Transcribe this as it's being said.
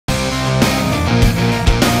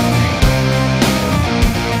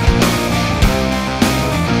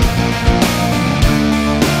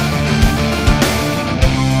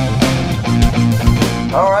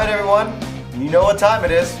what time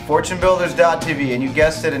it is. FortuneBuilders.tv, and you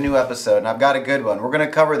guessed it, a new episode, and I've got a good one. We're going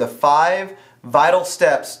to cover the 5 vital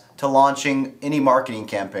steps to launching any marketing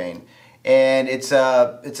campaign. And it's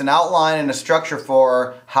an outline and a structure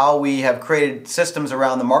for how we have created systems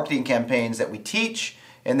around the marketing campaigns that we teach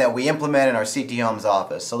and that we implement in our CT Homes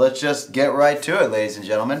office. So let's just get right to it, ladies and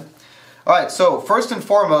gentlemen. All right, so first and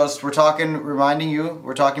foremost, we're talking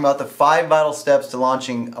about the 5 vital steps to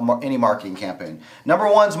launching any marketing campaign.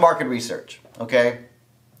 Number 1 is market research, okay?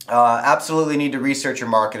 Absolutely need to research your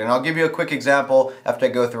market, and I'll give you a quick example after I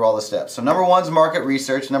go through all the steps. So number 1 is market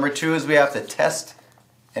research. Number 2 is we have to test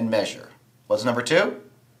and measure. What's number 2?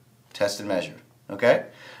 Test and measure, okay?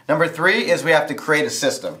 Number 3 is we have to create a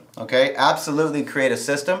system, okay? Absolutely create a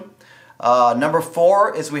system. Number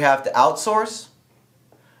 4 is we have to outsource.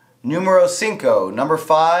 Numero 5, number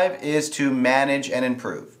 5 is to manage and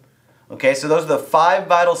improve. Okay, so those are the 5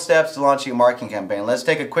 vital steps to launching a marketing campaign. Let's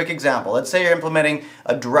take a quick example. Let's say you're implementing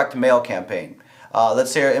a direct mail campaign.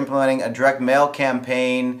 Let's say you're implementing a direct mail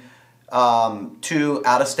campaign to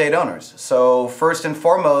out-of-state owners. So first and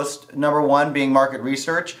foremost, number 1 being market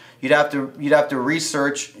research. You'd have to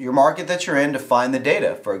research your market that you're in to find the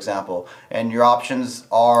data, for example. And your options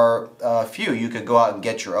are few. You could go out and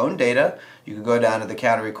get your own data. You could go down to the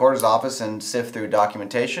county recorder's office and sift through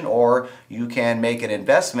documentation, or you can make an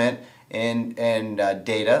investment in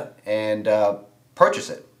data and purchase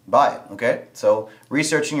it, buy it. Okay, so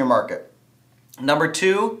researching your market. Number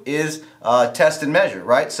 2 is test and measure,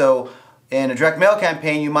 right? So in a direct mail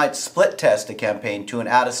campaign, you might split test a campaign to an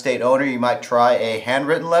out-of-state owner. You might try a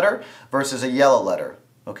handwritten letter versus a yellow letter,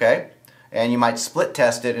 okay? And you might split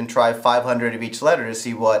test it and try 500 of each letter to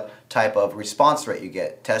see what type of response rate you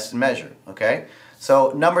get. Test and measure, okay?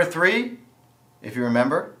 So number 3, if you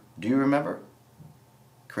remember, do you remember?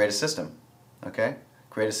 Create a system, okay?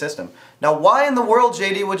 Create a system. Now, why in the world,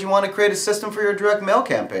 JD, would you want to create a system for your direct mail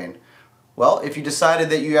campaign? Well, if you decided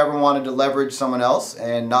that you ever wanted to leverage someone else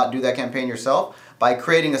and not do that campaign yourself, by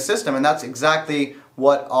creating a system, and that's exactly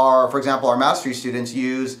what for example, our mastery students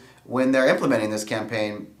use when they're implementing this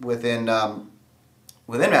campaign within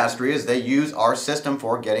Mastery, is they use our system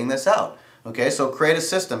for getting this out. Okay, so create a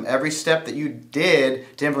system. Every step that you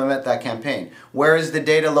did to implement that campaign. Where is the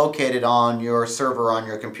data located on your server on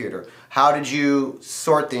your computer? How did you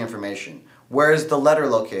sort the information? Where is the letter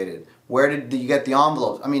located? Where did you get the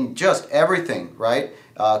envelopes? I mean, just everything, right?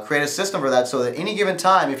 Create a system for that so that any given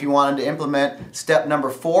time, if you wanted to implement step number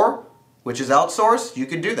 4, which is outsource, you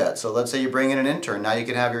could do that. So let's say you bring in an intern. Now you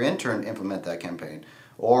can have your intern implement that campaign.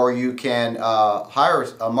 Or you can hire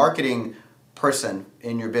a marketing person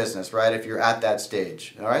in your business, right, if you're at that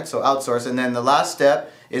stage. All right, so outsource. And then the last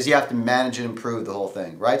step is you have to manage and improve the whole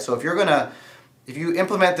thing, right? So if you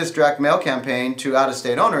implement this direct mail campaign to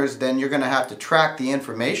out-of-state owners, then you're going to have to track the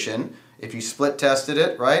information. If you split tested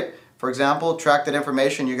it, right? For example, track that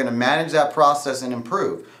information. You're going to manage that process and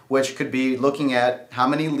improve, which could be looking at how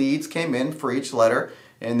many leads came in for each letter,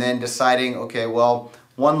 and then deciding, okay, well,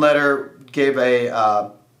 one letter gave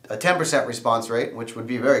a 10% response rate, which would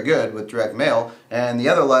be very good with direct mail, and the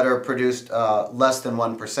other letter produced less than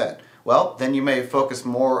 1%. Well, then you may focus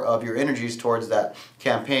more of your energies towards that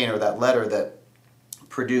campaign or that letter that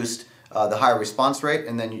produced the higher response rate,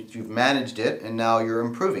 and then you've managed it, and now you're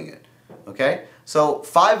improving it. Okay? So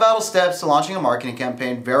 5 vital steps to launching a marketing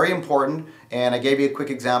campaign, very important, and I gave you a quick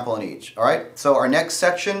example in each. All right? So our next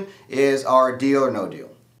section is our deal or no deal.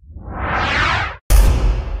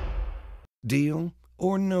 Deal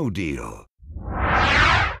or no deal?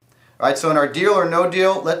 All right, so in our deal or no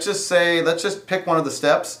deal, let's just pick one of the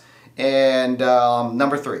steps, and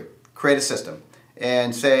number 3, create a system.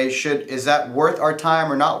 And say, is that worth our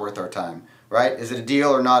time or not worth our time, right? Is it a deal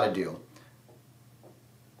or not a deal?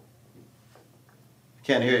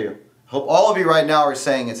 Can't hear you. Hope all of you right now are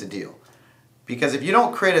saying it's a deal. Because if you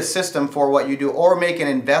don't create a system for what you do or make an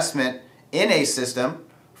investment in a system,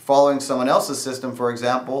 following someone else's system, for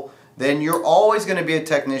example, then you're always going to be a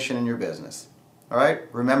technician in your business. All right?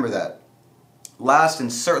 Remember that. Last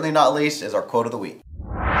and certainly not least is our quote of the week.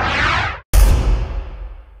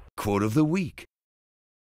 Quote of the week.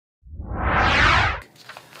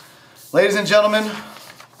 Ladies and gentlemen,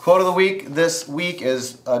 quote of the week this week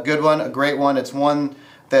is a good one, a great one. It's one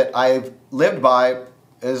that I've lived by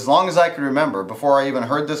as long as I can remember before I even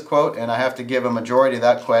heard this quote, and I have to give a majority of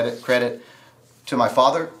that credit to my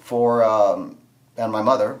father and my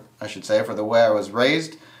mother, I should say, for the way I was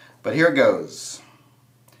raised. But here it goes.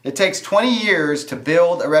 It takes 20 years to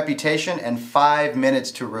build a reputation and 5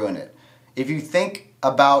 minutes to ruin it. If you think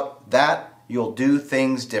about that, you'll do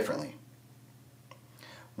things differently.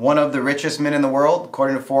 one of the richest men in the world,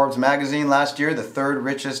 according to Forbes magazine last year, the third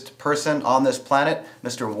richest person on this planet,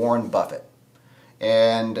 Mr. Warren Buffett.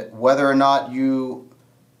 And whether or not you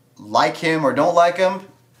like him or don't like him,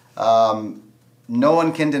 no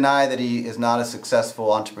one can deny that he is not a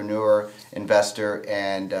successful entrepreneur, investor,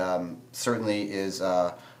 and certainly is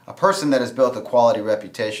a person that has built a quality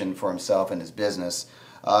reputation for himself and his business.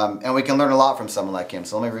 And we can learn a lot from someone like him.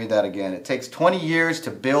 So let me read that again. It takes 20 years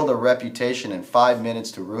to build a reputation and 5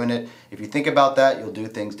 minutes to ruin it. If you think about that, you'll do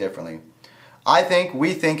things differently.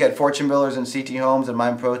 We think at Fortune Builders and CT Homes and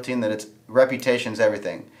Mind Protein that it's reputation's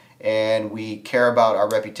everything. And we care about our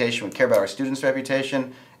reputation, we care about our students'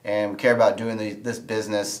 reputation, and we care about doing this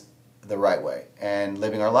business the right way and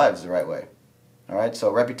living our lives the right way. All right,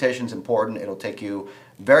 so reputation's important. It'll take you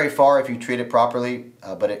very far if you treat it properly,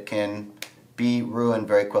 but it can be ruined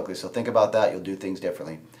very quickly. So think about that. You'll do things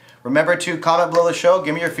differently. Remember to comment below the show.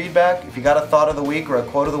 Give me your feedback. If you got a thought of the week or a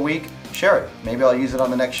quote of the week, share it. Maybe I'll use it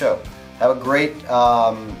on the next show. Have a great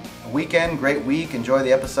weekend, great week. Enjoy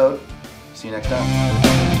the episode. See you next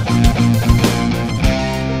time.